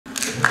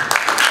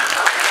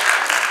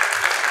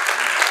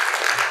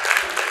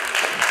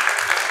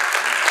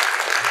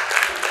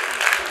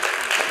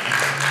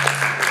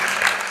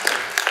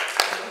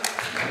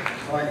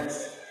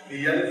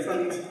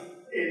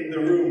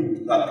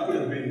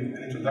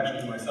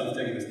actually myself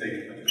taking the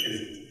stage, but it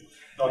isn't.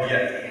 Not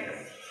yet.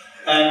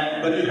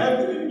 But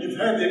you've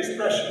heard the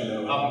expression,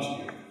 though, haven't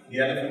you? The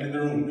elephant in the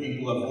room,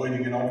 people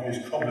avoiding an obvious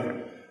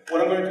problem.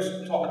 What I'm going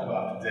to talk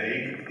about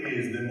today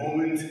is the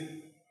moment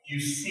you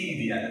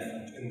see the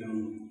elephant in the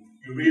room.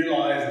 You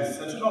realize it's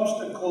such an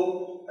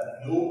obstacle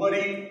that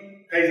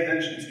nobody pays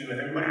attention to, and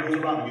everybody goes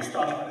around, and you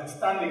start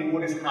understanding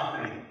what is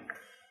happening.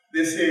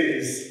 This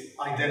is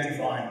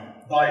identifying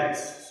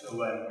bias.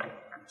 So,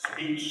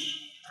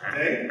 speech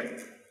today,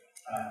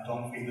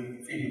 don't feed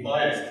the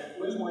bias.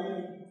 Where's my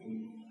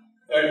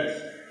there it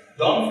is.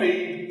 Don't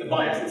feed the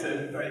bias. It's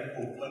a very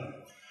cool pun.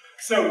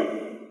 So,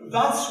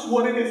 that's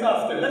what it is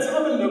after. Let's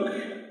have a look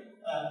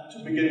to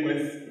begin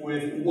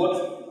with what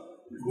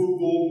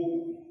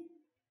Google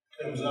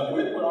comes up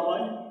with. Where am I?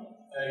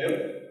 There you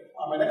go.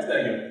 Am I next? There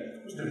you go.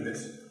 Who's doing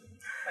this?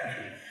 Thank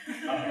you.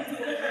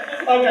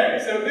 Okay,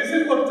 so this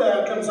is what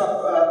comes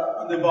up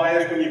under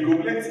bias when you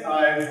Google it.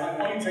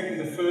 I'm only taking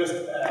the first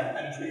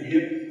entry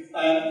here.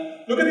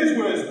 Look at these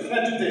words: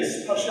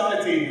 prejudice,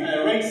 partiality,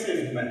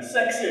 racism, and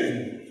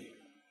sexism.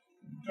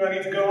 Do I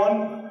need to go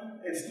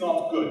on? It's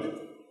not good.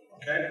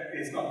 Okay,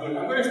 it's not good.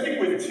 I'm going to stick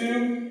with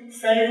two: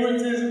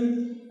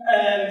 favoritism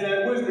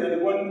and where's the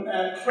other one?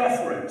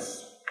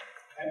 Preference.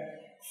 Okay.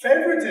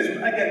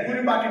 Favoritism, again, put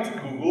it back into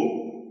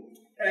Google,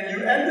 and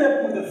you end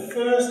up with the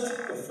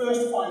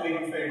first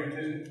finding of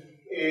favoritism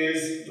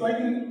is, do I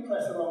need to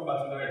press the wrong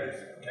button? There it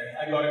is. Okay,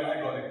 I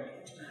got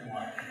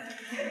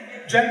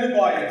it. Gender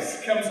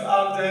bias comes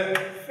under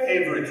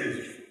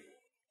favoritism.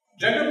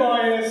 Gender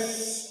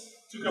bias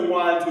took a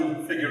while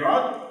to figure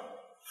out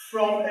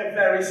from a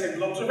very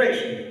simple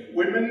observation.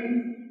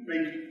 Women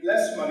make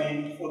less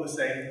money for the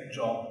same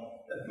job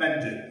that men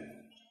do.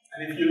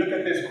 And if you look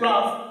at this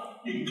graph,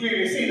 you can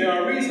clearly see there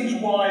are reasons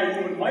why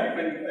a woman might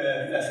make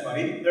less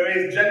money. There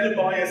is gender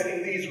bias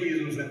in these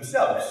reasons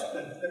themselves.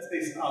 Let's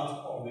this out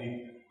of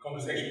the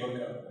conversation book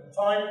at the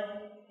time.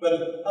 But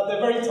at the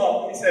very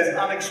top, it says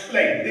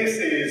unexplained. This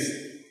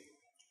is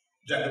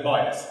gender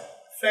bias.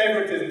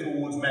 Favoritism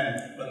towards men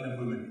rather than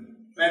women.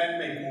 Men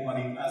make more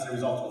money as a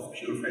result of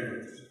pure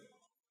favoritism.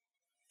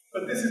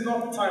 But this is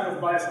not the type of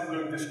bias I'm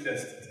going to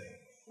discuss today.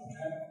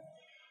 Okay?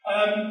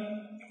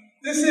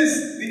 This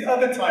is the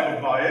other type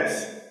of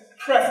bias.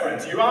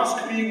 Preference. You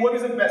ask me, what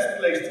is the best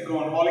place to go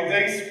on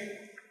holidays?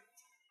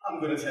 I'm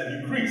going to tell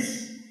you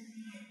Greece.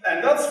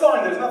 And that's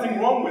fine, there's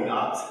nothing wrong with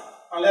that,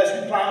 unless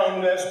you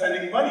plan on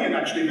spending money and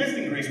actually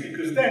visiting Greece,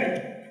 because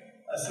then,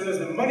 as soon as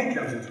the money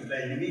comes into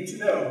play, you need to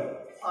know,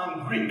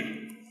 I'm Greek,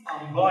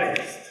 I'm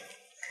biased.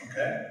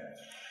 Okay?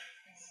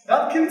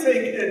 That can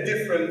take a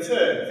different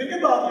turn. Think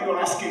about you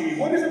asking me,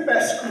 what is the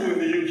best school in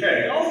the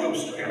UK? I'll go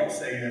straight, I'll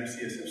say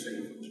CSF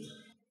Singapore.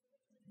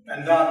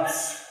 And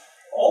that's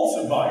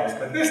also biased,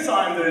 but this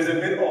time there is a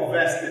bit of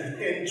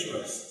vested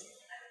interest,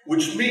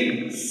 which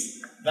means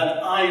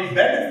that I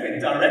benefit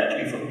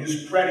directly from you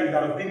spreading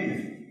that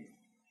opinion.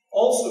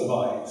 Also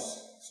biased,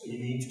 so you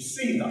need to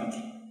see that.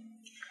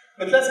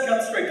 But let's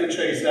cut straight to the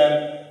chase.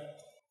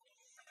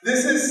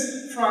 This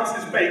is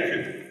Francis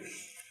Bacon.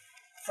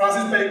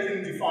 Francis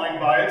Bacon defined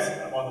bias,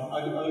 among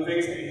other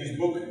things, in his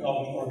book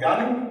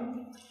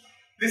Organum.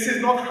 This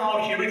is not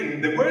how he written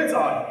it. The words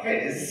are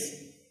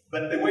his,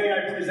 but the way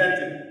I present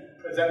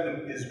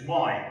them is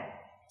mine.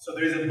 So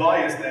there is a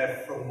bias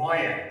there from my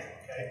end.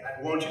 Okay?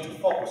 I want you to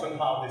focus on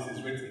how this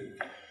is written.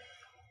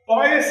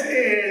 Bias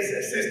is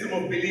a system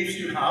of beliefs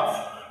you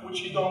have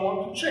which you don't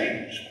want to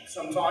change.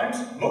 Sometimes,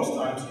 most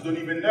times, you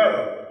don't even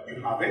know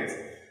you have it.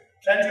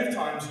 Plenty of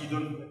times you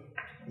don't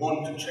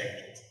want to change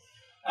it.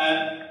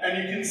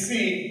 And you can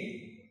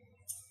see,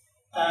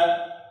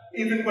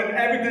 even when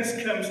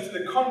evidence comes to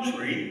the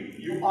contrary,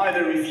 you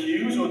either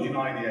refuse or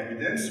deny the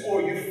evidence,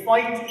 or you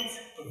fight it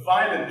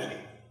violently.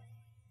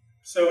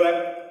 So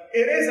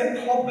it is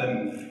a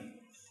problem,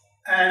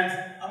 and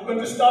I'm going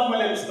to start my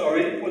little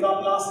story with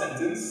that last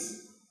sentence.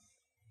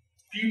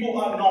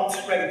 People are not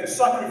ready to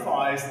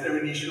sacrifice their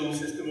initial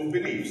system of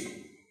beliefs.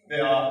 They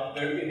are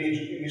their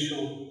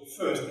initial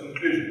first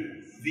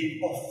conclusion,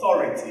 the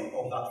authority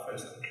of that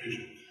first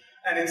conclusion.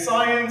 And in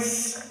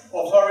science,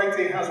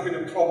 authority has been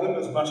a problem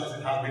as much as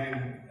it has been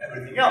in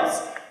everything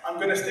else. I'm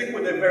going to stick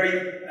with a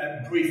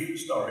very brief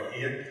story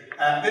here.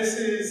 This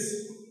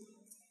is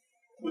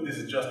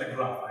just a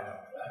graph, I know,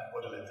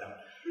 what a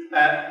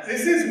letdown.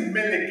 This is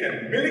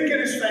Millikan.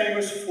 Millikan is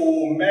famous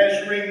for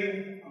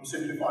measuring, I'm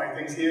simplifying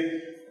things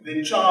here,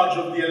 the charge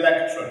of the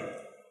electron.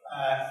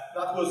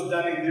 That was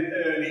done in the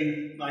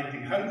early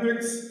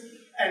 1900s,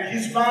 and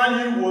his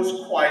value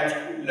was quite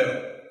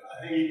low.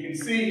 I think you can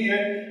see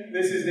here,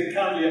 this is the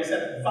currently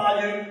accepted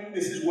value,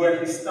 this is where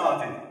he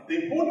started.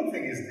 The important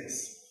thing is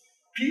this.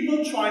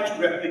 People tried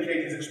to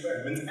replicate his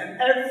experiments, and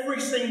every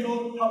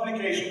single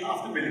publication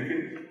after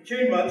Millikan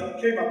came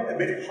up a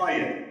bit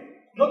higher.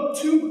 Not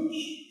too much,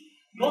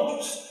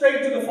 not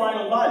straight to the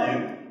final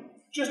value,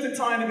 just a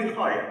tiny bit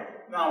higher.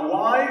 Now,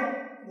 why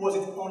was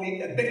it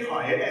only a bit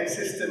higher and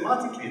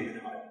systematically a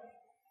bit higher?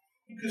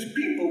 Because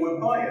people were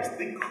biased.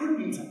 They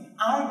couldn't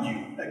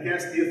argue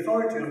against the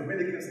authority of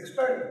Millikan's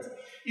experiment.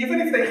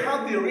 Even if they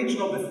had the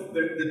original,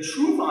 the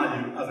true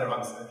value as their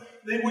answer,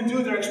 they would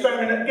do their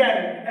experiment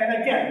again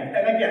and again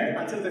and again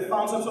until they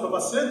found some sort of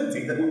a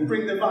certainty that would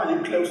bring the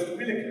value close to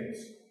Millikan's.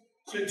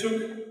 So it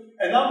took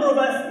a number of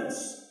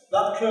efforts,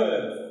 that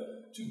curve,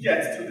 to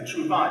get to the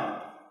true value.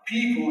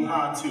 People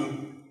had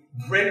to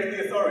break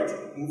the authority,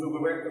 move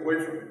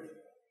away from it.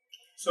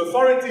 So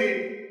authority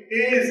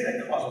is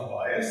a cause of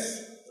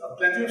bias. There are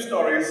plenty of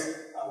stories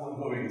I won't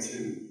go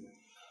into.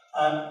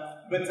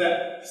 But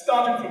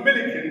starting from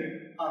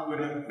Millikan, I'm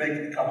going to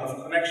make a couple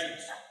of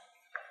connections.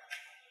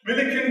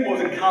 Millikan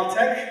was in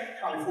Caltech,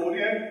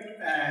 California,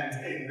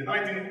 and in the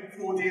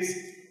 1940s,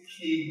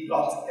 he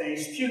got a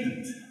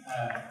student.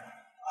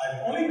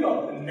 I've only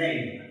got the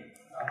name.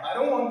 I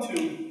don't want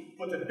to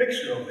put a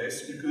picture of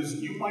this because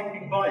you might be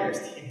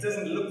biased. He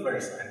doesn't look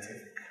very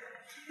scientific.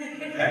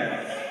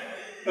 Okay?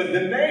 But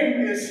the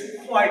name is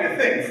quite a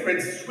thing,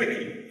 Fritz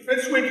Zwicky.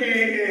 Fritz Zwicky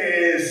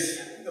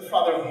is the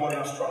father of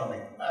modern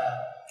astronomy.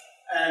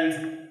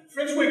 And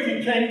Fritz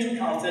Zwicky came to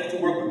Caltech to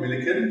work with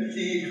Millikan.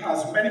 He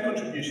has many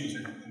contributions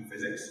in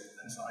physics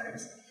and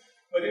science.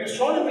 But in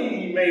astronomy,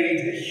 he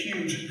created a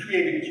huge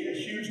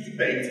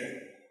debate.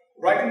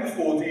 Right in the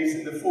 40s.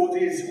 In the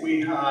 40s,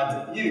 we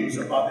had news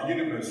about the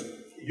universe.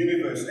 The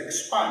universe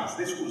expands.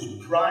 This was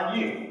brand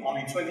new.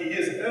 Only 20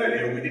 years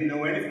earlier, we didn't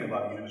know anything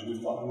about the universe.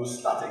 We thought it was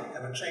static,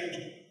 ever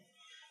changing.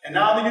 And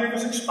now the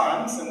universe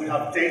expands, and we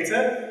have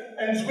data.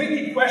 And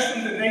Zwicky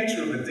questioned the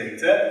nature of the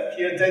data.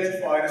 He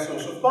identified a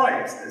source of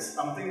bias. There's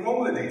something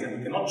wrong with the data.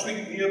 We cannot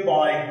treat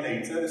nearby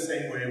data the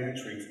same way we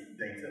treat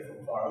data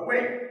from far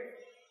away.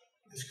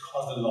 This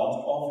caused a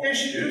lot of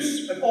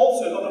issues, but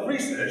also a lot of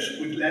research,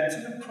 which led to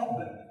the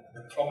problem.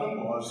 The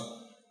problem was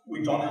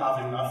we don't have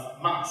enough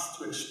mass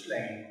to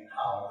explain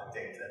how the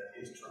data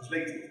is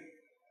translated.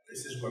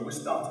 This is where we're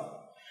starting.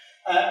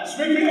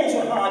 Zwicky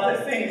also had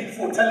a thing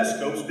for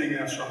telescopes, being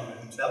an astronomer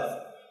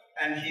himself,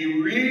 and he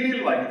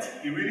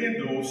really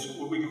endorsed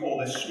what we call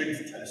the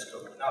Schmidt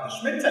telescope. Now, the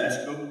Schmidt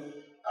telescope,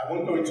 I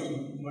won't go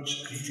into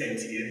much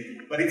details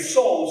here, but it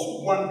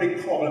solves one big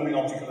problem in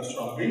optical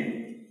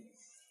astronomy.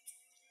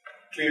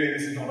 Clearly,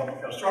 this is not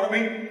optical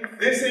astronomy.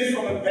 This is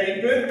from a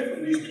paper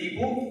from these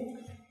people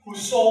who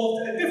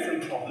solved a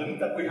different problem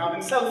that we have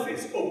in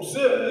selfies. Where's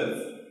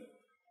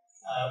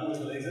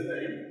the laser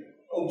there?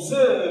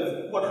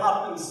 Observe what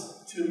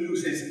happens to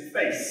Lucy's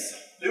face.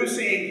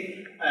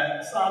 Lucy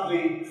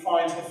sadly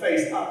finds her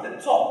face at the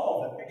top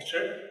of the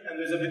picture, and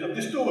there's a bit of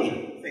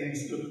distortion.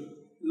 Things look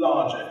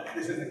larger.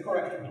 This is the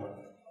corrected one.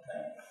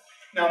 Okay?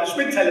 Now, the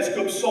Schmidt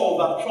telescope solved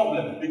that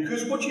problem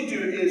because what you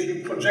do is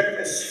you project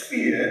a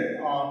sphere.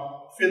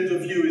 Our field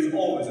of view is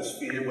always a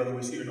sphere, whether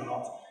we see it or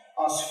not.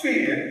 Our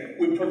sphere,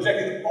 we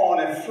project it on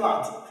a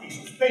flat piece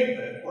of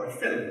paper or a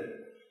film.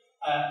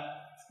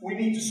 We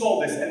need to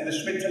solve this, and the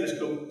Schmidt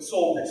telescope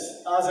solved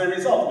this. As a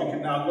result, we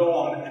can now go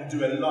on and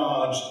do a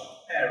large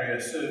area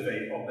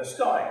survey of the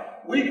sky.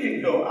 We can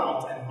go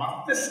out and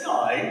map the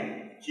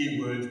sky,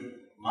 keyword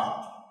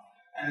map,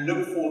 and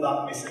look for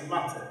that missing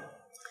matter.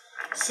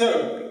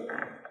 So,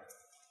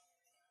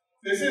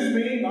 this is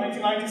me,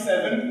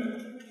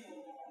 1997.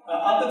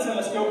 At the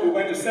telescope, we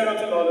went to Cerro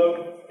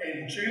Tololo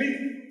in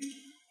Chile.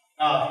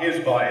 Now,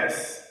 here's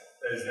bias.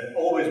 There's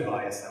always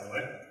bias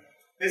somewhere.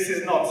 This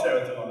is not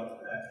Cerro Tololo,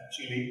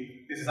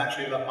 Chile. This is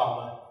actually La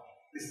Palma.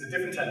 This is a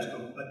different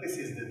telescope, but this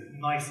is the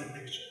nicer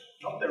picture,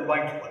 not the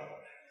right one.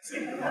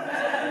 See?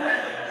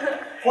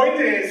 Point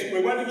is,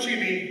 we went to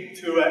Chile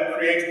to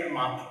create a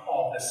map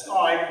of the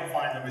sky and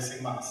find the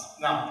missing mass.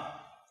 Now,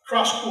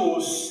 crash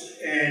course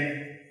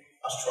in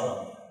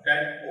astronomy,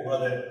 okay? Or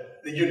rather,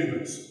 the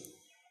universe.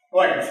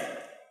 Right.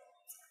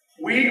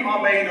 We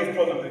are made of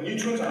protons and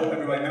neutrons. I hope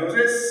everybody knows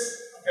this.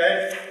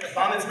 Okay? The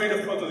planet's made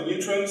of protons and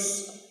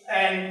neutrons,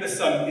 and the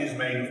sun is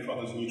made of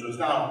protons and neutrons.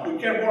 Now, we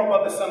care more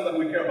about the sun than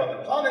we care about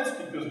the planets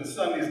because the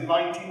sun is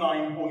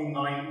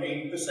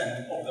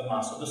 99.98% of the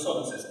mass of the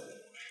solar system.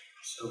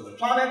 So the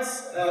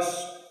planets and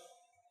us,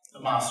 the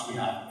mass we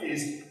have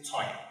is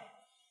tiny.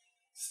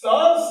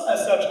 Stars,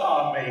 as such,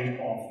 are made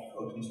of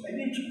protons and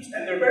neutrons,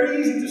 and they're very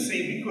easy to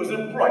see because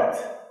they're bright.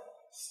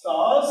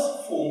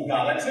 Stars form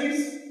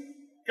galaxies.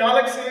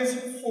 Galaxies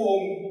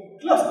form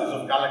clusters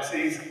of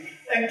galaxies,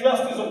 and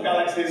clusters of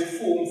galaxies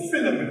form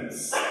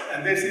filaments.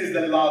 And this is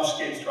the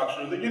large-scale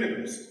structure of the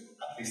universe.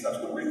 At least that's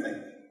what we think.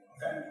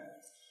 Okay?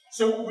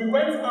 So we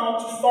went out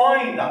to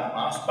find that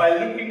mass by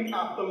looking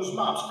at those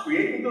maps,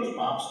 creating those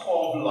maps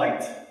of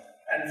light,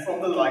 and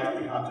from the light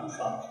we had to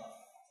track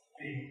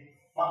the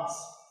mass.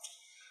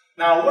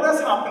 Now, what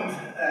has happened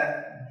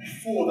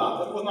before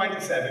that? That was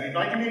 1997. In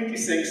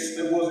 1986,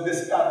 there was a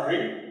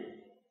discovery.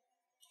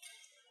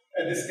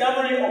 A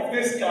discovery of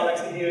this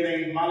galaxy here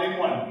named Malin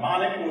 1.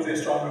 Malin was the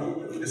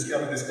astronomer who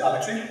discovered this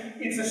galaxy.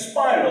 It's a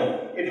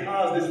spiral. It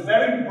has this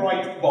very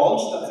bright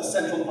bulge, that's the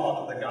central part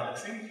of the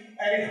galaxy,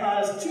 and it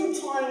has two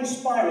tiny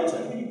spirals,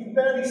 and you can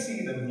barely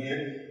see them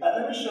here.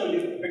 Let me show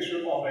you a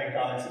picture of a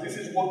galaxy. This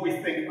is what we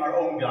think our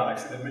own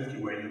galaxy, the Milky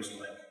Way, looks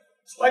like.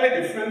 Slightly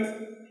different,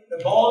 the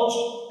bulge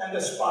and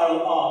the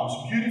spiral arms.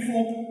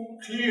 Beautiful,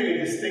 clearly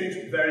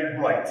distinct, very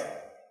bright.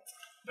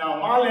 Now,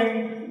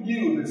 Marlin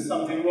knew there's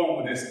something wrong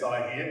with this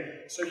guy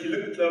here, so he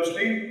looked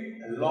closely,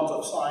 a lot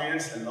of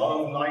science, a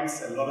lot of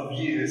nights, a lot of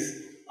years,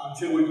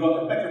 until we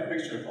got a better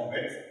picture of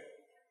it.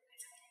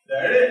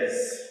 There it is,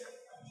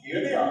 and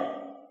here they are.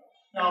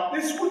 Now,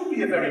 this would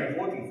be a very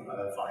important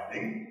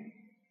finding,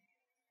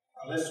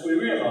 unless we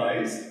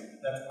realize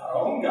that our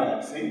own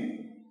galaxy,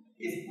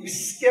 if we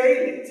scale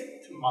it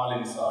to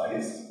Marlin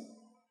size,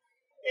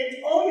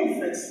 it only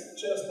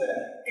fits just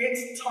there.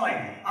 It's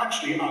tiny.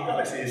 Actually, our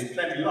galaxy is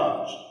plenty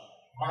large.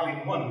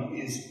 Marlin 1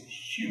 is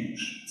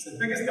huge. It's the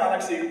biggest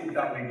galaxy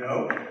that we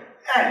know.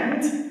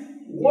 And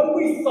what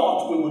we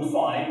thought we would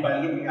find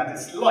by looking at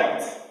its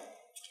light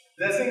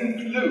doesn't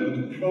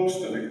include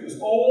most of it, because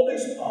all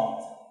this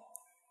part,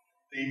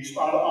 the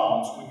spiral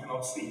arms, we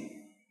cannot see.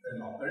 They're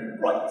not very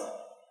bright.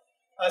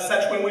 As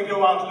such, when we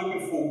go out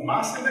looking for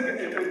mass in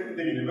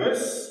the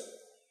universe,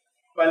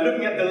 by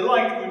looking at the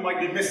light, we might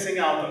be missing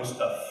out on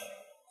stuff.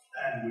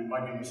 And we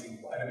might be missing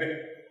quite a bit.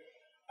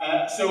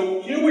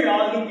 So here we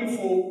are looking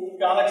for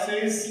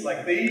galaxies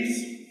like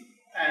these,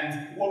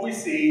 and what we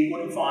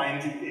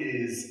find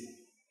is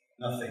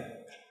nothing.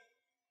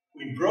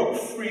 We broke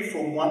free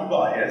from one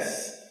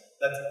bias,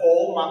 that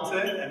all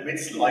matter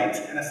emits light,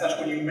 and as such,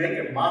 when you make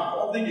a map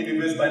of the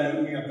universe by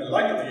looking at the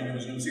light of the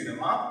universe, you'll see the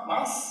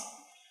mass,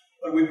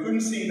 but we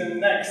couldn't see the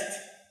next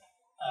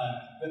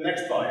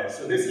bias.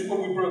 So this is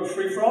what we broke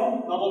free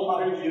from. Not all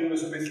matter in the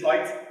universe emits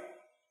light,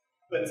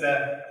 but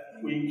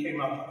we came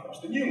up across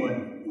the new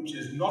one, which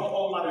is not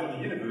all matter in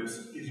the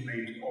universe is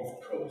made of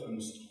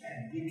protons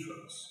and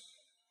neutrons,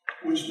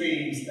 which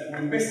means that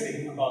we're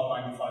missing about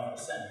 95%.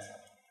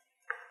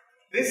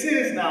 This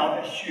is now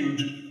a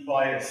huge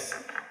bias.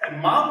 A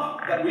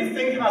map that we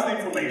think has the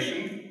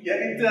information, yet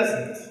it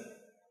doesn't.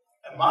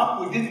 A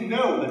map we didn't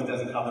know that it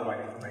doesn't have the right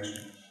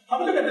information.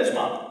 Have a look at this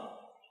map.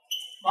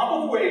 Map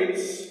of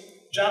Wales,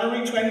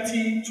 January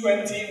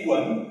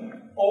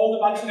 2021, all the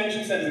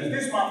vaccination centres.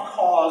 This map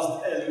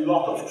caused a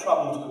lot of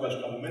trouble to the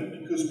Welsh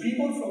Government because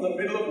people from the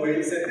middle of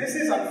Wales said, this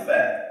is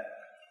unfair.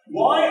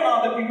 Why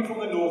are the people from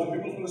the north, the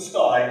people from the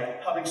sky,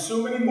 having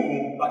so many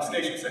more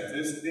vaccination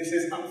centres? This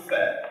is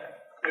unfair.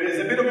 There is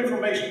a bit of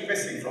information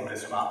missing from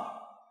this map.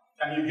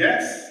 Can you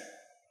guess?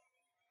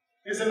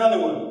 Here's another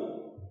one.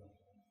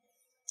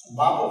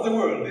 Map of the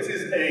world. This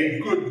is a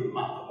good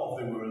map of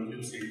the world,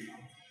 you'll see.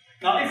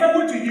 Now, if I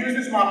were to use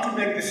this map to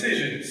make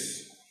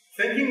decisions,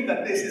 thinking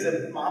that this is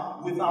a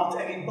map without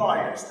any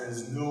bias,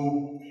 there's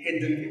no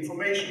hidden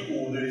information,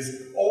 or there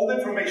is all the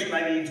information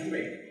I need to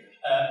make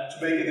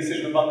a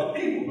decision about the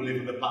people who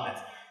live on the planet.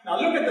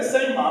 Now, look at the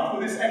same map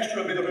with this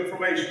extra bit of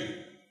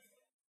information.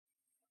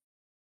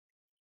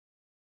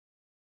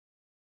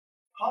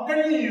 How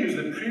can you use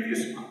the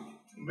previous map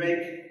to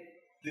make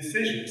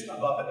decisions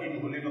about the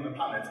people who live on the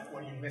planet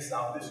when you miss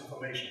out this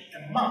information?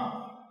 A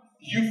map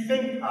you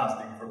think has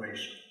the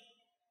information.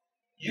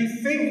 You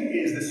think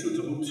is the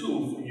suitable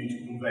tool for you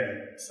to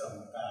convey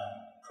some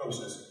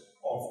process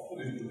of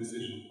political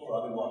decision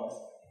or otherwise.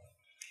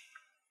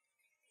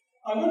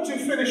 I want to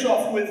finish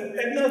off with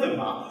another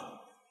map.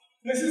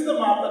 This is the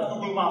map that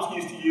Google Maps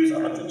used to use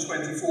up until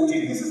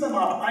 2014. This is the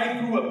map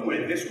I grew up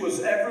with. This was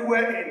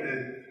everywhere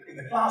in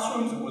the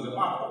classrooms. It was a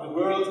map of the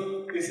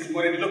world. This is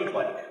what it looked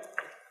like.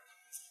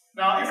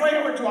 Now, if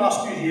I were to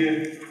ask you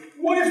here,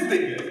 what is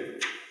bigger?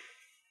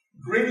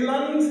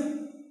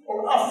 Greenland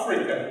or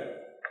Africa?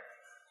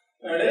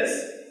 There it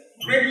is.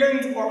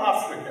 Greenland or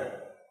Africa?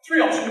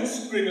 Three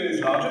options. Greenland is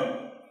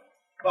larger,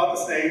 about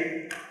the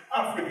same.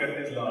 Africa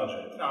is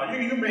larger. Now,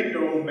 you make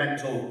your own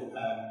mental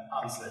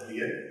answer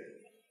here.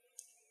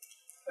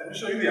 Let me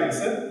show you the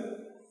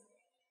answer.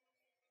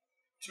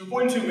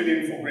 2.2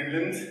 million for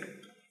Greenland.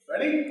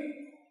 Ready?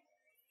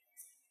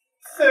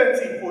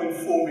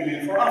 30.4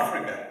 million for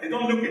Africa. They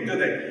don't look it, do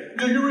they?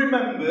 Do you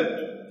remember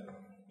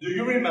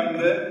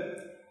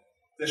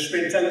the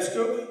Schmidt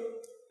telescope?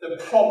 The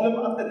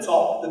problem at the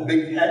top, the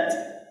big head?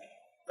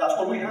 That's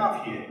what we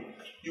have here.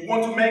 You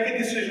want to make a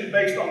decision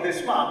based on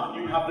this map,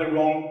 you have the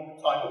wrong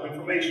type of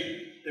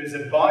information. There's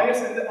a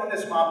bias on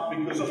this map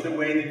because of the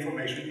way the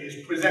information is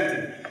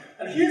presented.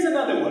 And here's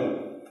another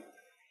one.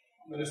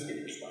 I'm going to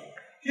skip this one.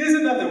 Here's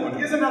another one.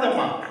 Here's another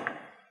map.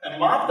 A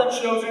map that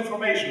shows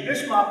information.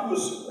 This map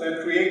was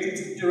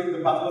created during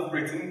the Battle of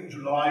Britain,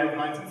 July of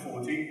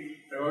 1940.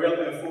 The Royal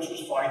Air Force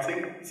was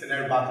fighting. It's an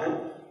air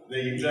battle.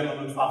 The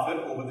German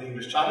Luftwaffe over the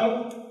English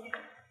Channel.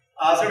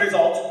 As a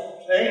result,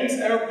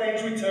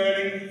 airplanes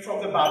returning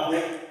from the battle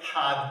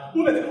had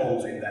bullet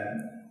holes in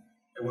them.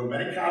 There were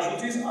many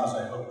casualties, as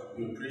I hope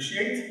you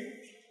appreciate.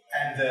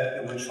 And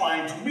they were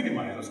trying to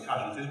minimize those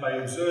casualties by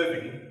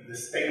observing the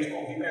state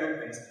of the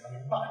airplanes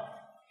coming back.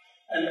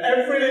 And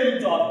every little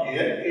dot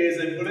here is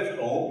a bullet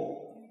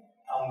hole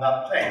on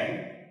that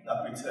plane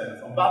that returned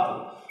from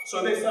battle.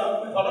 So they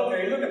thought,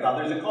 okay, look at that,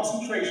 there's a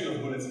concentration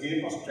of bullets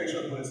here,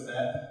 concentration of bullets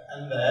there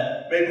and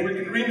there. Maybe we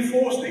can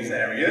reinforce these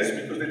areas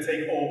because they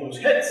take all those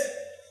hits,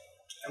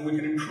 and we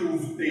can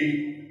improve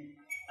the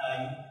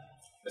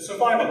the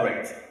survival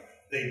rate.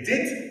 They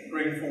did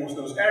reinforce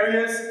those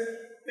areas,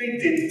 they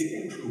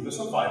didn't improve the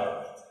survival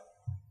rate.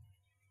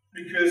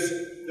 Because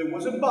there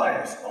was a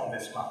bias on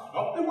this map.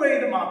 Not the way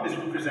the map is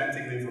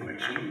representing the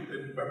information.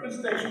 The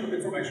representation of the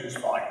information is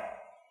fine.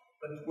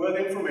 But where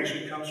the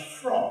information comes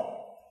from.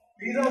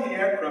 These are the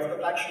aircraft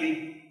that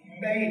actually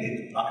made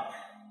it back.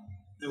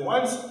 The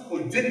ones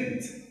who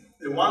didn't,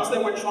 the ones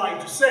that we're trying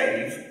to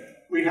save,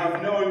 we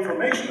have no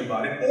information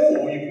about it.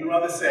 Or you can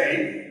rather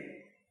say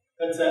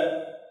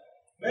that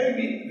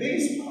maybe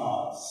these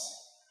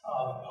parts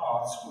are the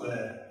parts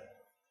where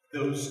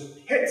those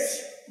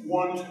hits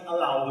won't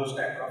allow those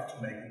aircraft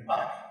to make it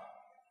back.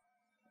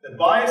 The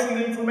bias in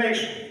the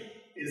information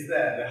is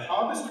there. The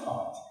hardest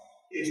part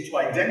is to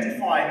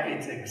identify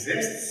it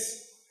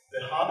exists.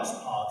 The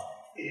hardest part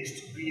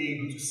is to be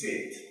able to see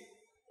it,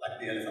 like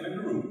the elephant in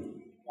the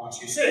room.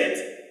 Once you see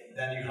it,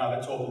 then you have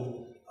a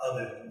total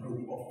other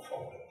group of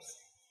problems.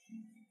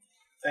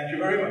 Thank you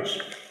very much.